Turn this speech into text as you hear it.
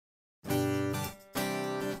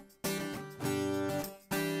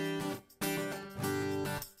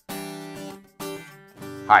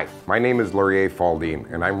Hi, my name is Laurier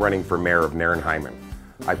FALLDIEN'S and I'm running for Mayor of Nairn.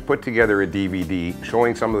 I've put together a DVD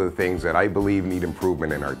showing some of the things that I believe need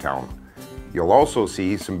improvement in our town. You'll also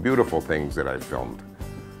see some beautiful things that I've filmed.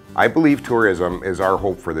 I believe tourism is our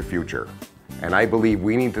hope for the future, and I believe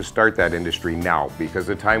we need to start that industry now because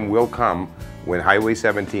the time will come when Highway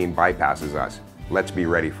 17 bypasses us. Let's be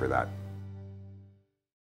ready for that.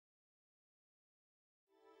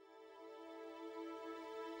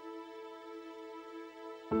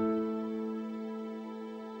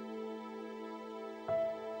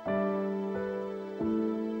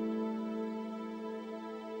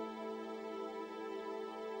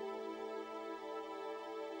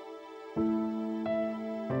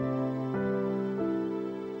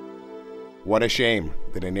 What a shame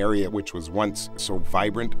that an area which was once so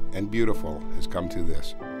vibrant and beautiful has come to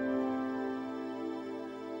this.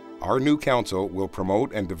 Our new council will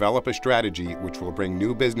promote and develop a strategy which will bring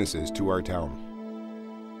new businesses to our town.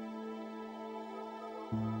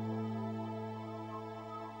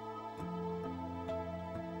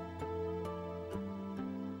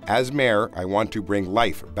 As mayor, I want to bring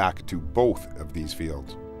life back to both of these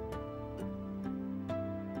fields.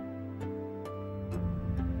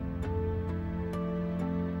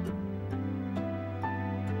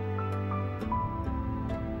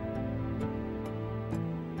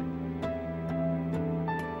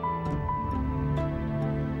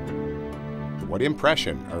 What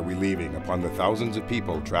impression are we leaving upon the thousands of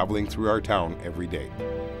people traveling through our town every day?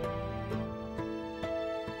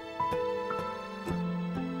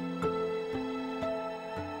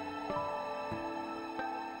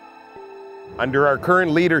 Under our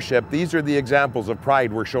current leadership, these are the examples of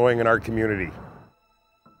pride we're showing in our community.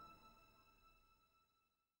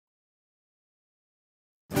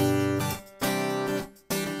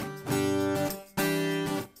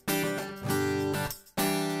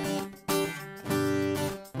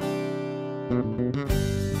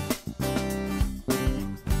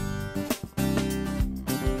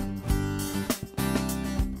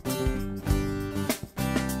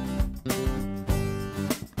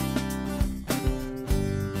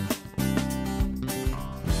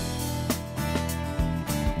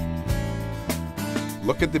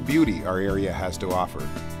 Look at the beauty our area has to offer.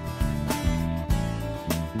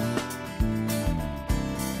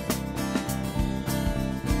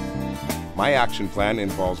 My action plan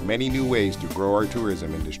involves many new ways to grow our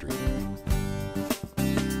tourism industry.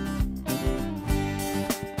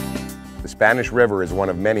 The Spanish River is one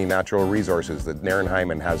of many natural resources that Nairn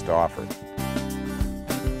has to offer.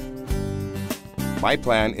 My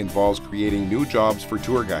plan involves creating new jobs for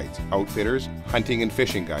tour guides, outfitters, hunting and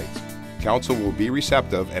fishing guides. Council will be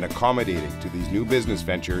receptive and accommodating to these new business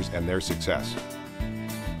ventures and their success.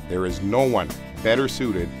 There is no one better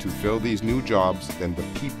suited to fill these new jobs than the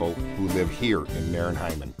people who live here in Nairn.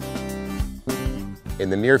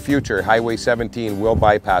 In the near future, Highway 17 will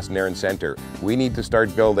bypass Nairn Centre. We need to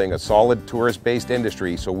start building a solid tourist-based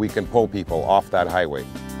industry so we can pull people off that highway.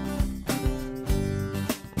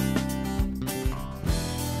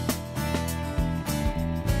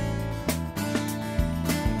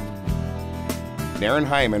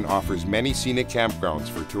 Nairn offers many scenic campgrounds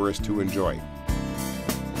for tourists to enjoy.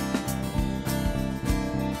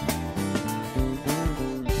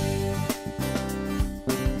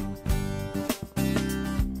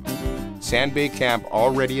 Sand Bay Camp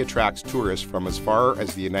already attracts tourists from as far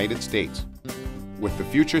as the United States. With the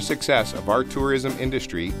future success of our tourism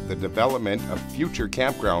industry, the development of future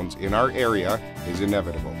campgrounds in our area is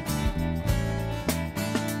inevitable.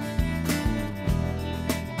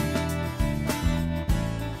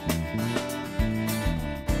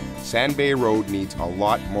 Sand Bay Road needs a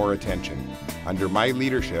lot more attention. Under my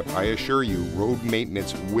leadership, I assure you, road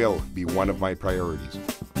maintenance will be one of my priorities.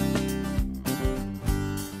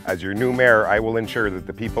 As your new mayor, I will ensure that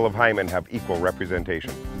the people of Hyman have equal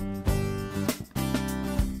representation.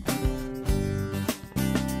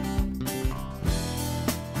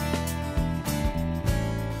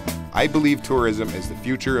 I believe tourism is the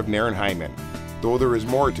future of Nairn, though there is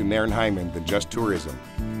more to Nairn than just tourism.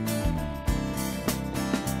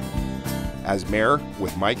 As mayor,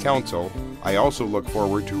 with my council, I also look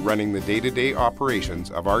forward to running the day-to-day operations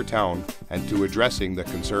of our town and to addressing the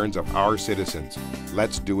concerns of our citizens.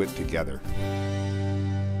 Let's do it together.